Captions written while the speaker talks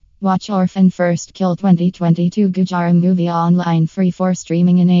Watch Orphan First Kill 2022 Goojara movie online free for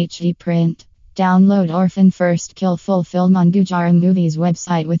streaming in HD print. Download Orphan First Kill full film on Goojara Movies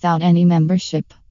website without any membership.